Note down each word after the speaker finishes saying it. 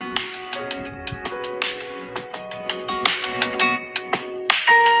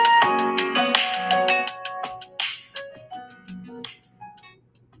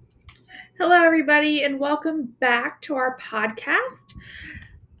everybody, and welcome back to our podcast.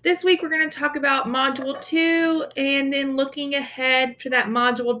 This week, we're going to talk about Module 2 and then looking ahead to that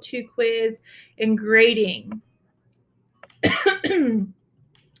Module 2 quiz and grading. The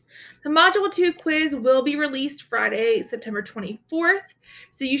Module 2 quiz will be released Friday, September 24th,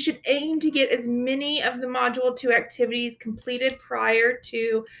 so you should aim to get as many of the Module 2 activities completed prior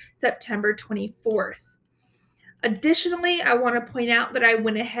to September 24th. Additionally, I want to point out that I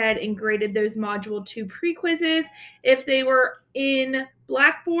went ahead and graded those Module 2 pre-quizzes. If they were in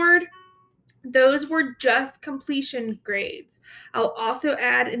Blackboard, those were just completion grades. I'll also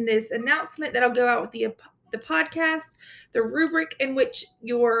add in this announcement that I'll go out with the podcast, the rubric in which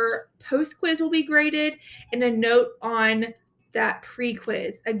your post-quiz will be graded, and a note on that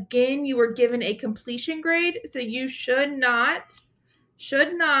pre-quiz. Again, you were given a completion grade, so you should not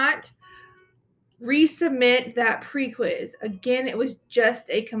resubmit that pre-quiz. Again, it was just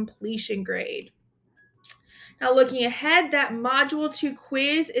a completion grade. Now, looking ahead, that Module 2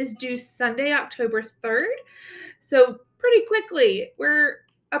 quiz is due Sunday, October 3rd. So pretty quickly, we're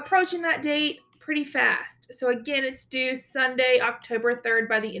approaching that date pretty fast. So again, it's due Sunday, October 3rd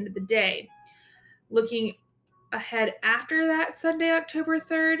by the end of the day. Looking ahead after that Sunday, October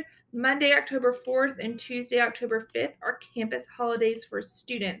 3rd, Monday, October 4th, and Tuesday, October 5th are campus holidays for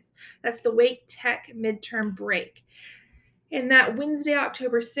students. That's the Wake Tech midterm break. And that Wednesday,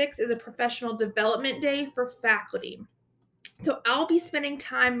 October 6th is a professional development day for faculty. So I'll be spending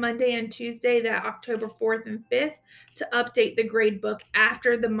time Monday and Tuesday, that October 4th and 5th, to update the grade book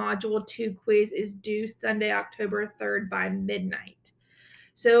after the Module 2 quiz is due Sunday, October 3rd by midnight.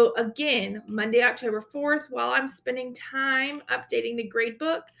 So again, Monday, October 4th, while I'm spending time updating the grade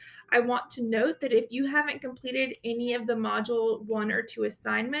book, I want to note that if you haven't completed any of the Module 1 or 2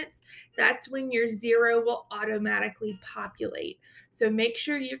 assignments, that's when your 0 will automatically populate. So make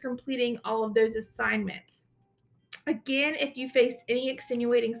sure you're completing all of those assignments. Again, if you faced any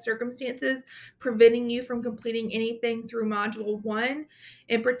extenuating circumstances preventing you from completing anything through Module 1,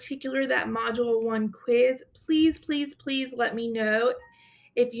 in particular that Module 1 quiz, please let me know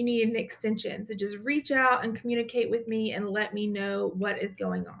if you need an extension. So just reach out and communicate with me and let me know what is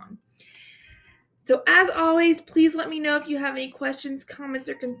going on. So as always, please let me know if you have any questions, comments,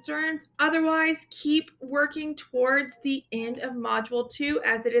 or concerns. Otherwise, keep working towards the end of Module 2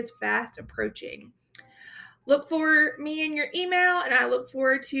 as it is fast approaching. Look for me in your email, and I look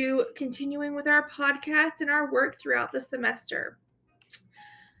forward to continuing with our podcast and our work throughout the semester.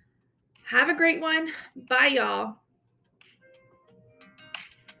 Have a great one. Bye, y'all.